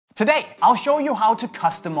Today, I'll show you how to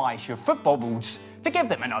customize your football boots to give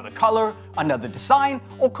them another color, another design,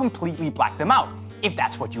 or completely black them out, if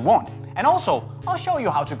that's what you want. And also, I'll show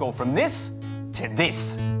you how to go from this to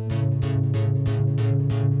this.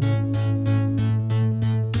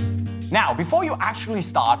 Now, before you actually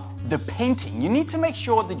start the painting, you need to make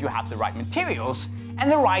sure that you have the right materials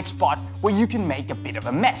and the right spot where you can make a bit of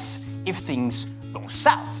a mess if things go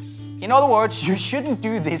south. In other words, you shouldn't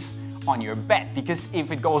do this on your bed, because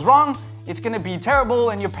if it goes wrong, it's gonna be terrible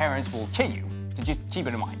and your parents will kill you. So just keep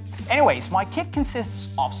it in mind. Anyways, my kit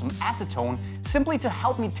consists of some acetone simply to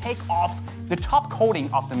help me take off the top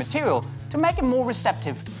coating of the material to make it more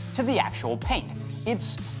receptive to the actual paint.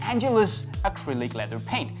 It's Angelus acrylic leather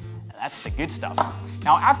paint. That's the good stuff.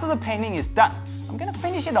 Now, after the painting is done, I'm gonna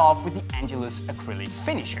finish it off with the Angelus acrylic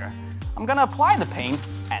finisher. I'm gonna apply the paint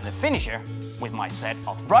and the finisher with my set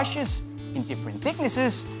of brushes in different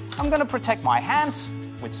thicknesses. I'm gonna protect my hands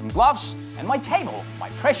with some gloves and my table, my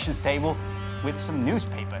precious table, with some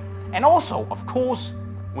newspaper. And also, of course,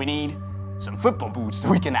 we need some football boots that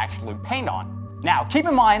we can actually paint on. Now, keep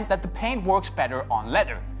in mind that the paint works better on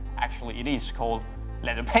leather. Actually, it is called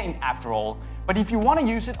leather paint after all. But if you want to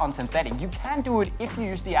use it on synthetic, you can do it if you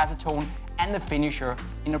use the acetone and the finisher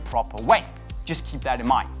in a proper way. Just keep that in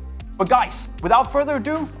mind. But guys, without further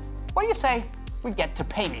ado, what do you say we get to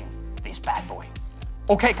painting this bad boy?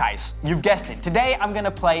 Okay guys, you've guessed it. Today I'm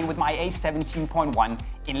gonna play with my ACE17.1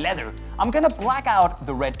 in leather. I'm gonna black out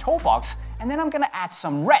the red toe box and then I'm gonna add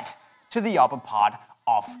some red to the upper part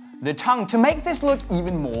of the tongue to make this look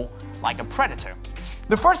even more like a predator.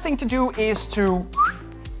 The first thing to do is to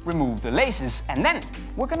remove the laces, and then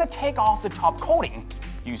we're gonna take off the top coating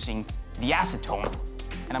using the acetone.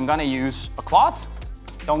 And I'm gonna use a cloth.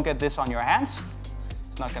 Don't get this on your hands.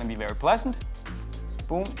 It's not gonna be very pleasant.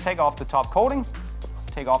 Boom, take off the top coating.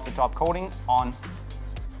 Take off the top coating on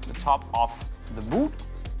the top of the boot.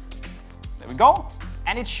 There we go.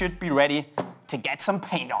 And it should be ready to get some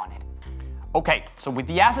paint on it. Okay, so with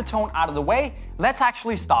the acetone out of the way, let's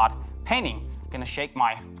actually start painting. I'm gonna shake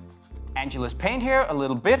my Angelus paint here a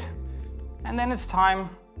little bit. And then it's time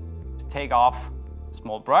to take off a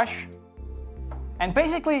small brush. And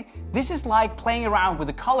basically, this is like playing around with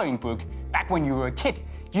a coloring book back when you were a kid.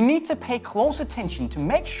 You need to pay close attention to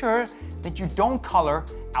make sure that you don't color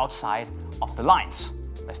outside of the lines.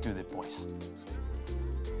 Let's do this, boys.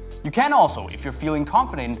 You can also, if you're feeling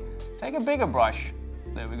confident, take a bigger brush.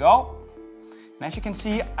 There we go. And as you can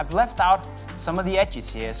see, I've left out some of the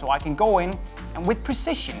edges here so I can go in and with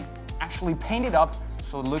precision actually paint it up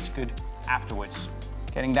so it looks good afterwards.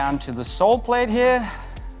 Getting down to the sole plate here.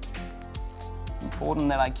 Important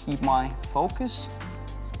that I keep my focus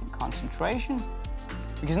and concentration.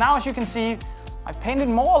 Because now, as you can see, I've painted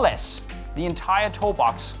more or less the entire toe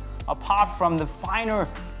box apart from the finer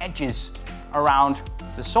edges around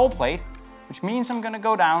the sole plate, which means I'm gonna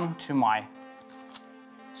go down to my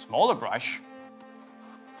smaller brush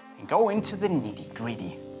and go into the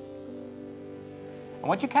nitty-gritty. And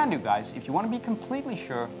what you can do, guys, if you want to be completely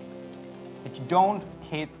sure that you don't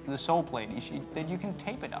hit the sole plate, is that you can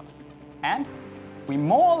tape it up. And we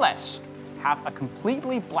more or less have a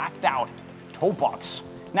completely blacked out toe box.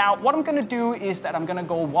 Now, what I'm gonna do is that I'm gonna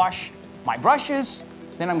go wash my brushes,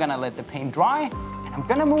 then I'm gonna let the paint dry, and I'm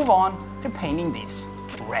gonna move on to painting this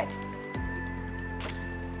red.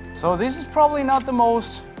 So this is probably not the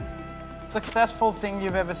most successful thing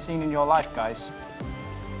you've ever seen in your life, guys.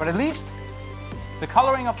 But at least the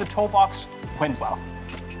coloring of the toe box went well.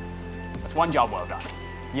 That's one job well done.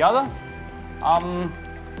 The other, I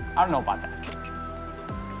don't know about that.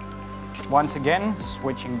 Once again,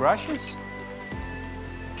 switching brushes.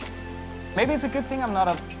 Maybe it's a good thing I'm not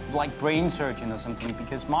a brain surgeon or something,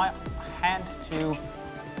 because my hand to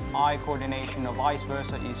eye coordination or vice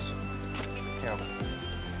versa is terrible.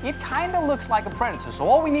 It kind of looks like a predator, so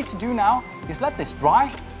all we need to do now is let this dry,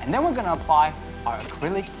 and then we're gonna apply our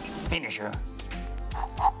acrylic finisher.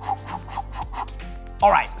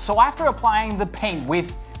 All right, so after applying the paint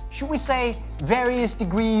with, should we say, various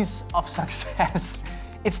degrees of success,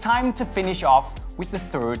 it's time to finish off with the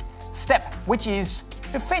third step, which is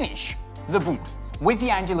to finish the boot with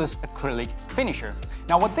the Angelus acrylic finisher.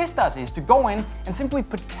 Now what this does is to go in and simply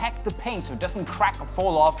protect the paint so it doesn't crack or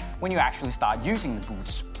fall off when you actually start using the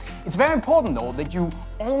boots. It's very important though that you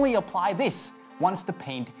only apply this once the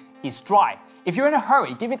paint is dry. If you're in a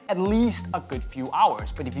hurry, give it at least a good few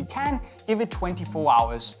hours, but if you can, give it 24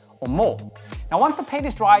 hours or more. Now once the paint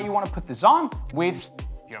is dry, you want to put this on with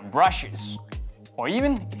your brushes, or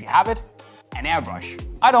even, if you have it, an airbrush.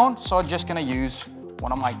 I don't, so I'm just gonna use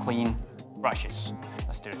one of my clean brushes.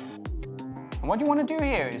 Let's do it. And what you want to do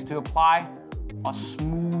here is to apply a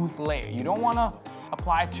smooth layer. You don't want to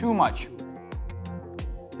apply too much.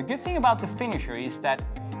 The good thing about the finisher is that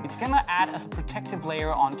it's gonna add as a protective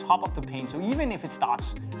layer on top of the paint, so even if it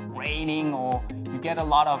starts raining or you get a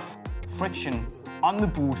lot of friction on the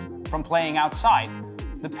boot from playing outside,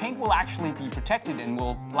 the paint will actually be protected and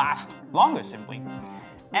will last longer simply.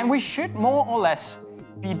 And we should more or less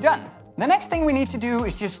be done. The next thing we need to do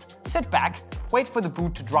is just sit back, wait for the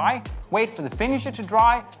boot to dry, wait for the finisher to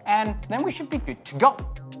dry, and then we should be good to go.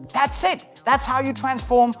 That's it. That's how you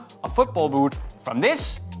transform a football boot from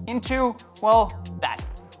this into, well, that.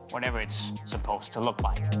 Whatever it's supposed to look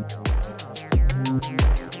like.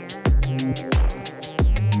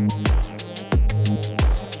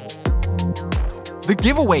 The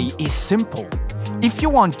giveaway is simple. If you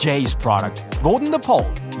want Jay's product, vote in the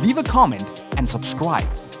poll, leave a comment and subscribe.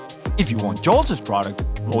 If you want Jolt's product,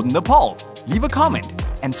 vote in the poll, leave a comment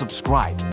and subscribe.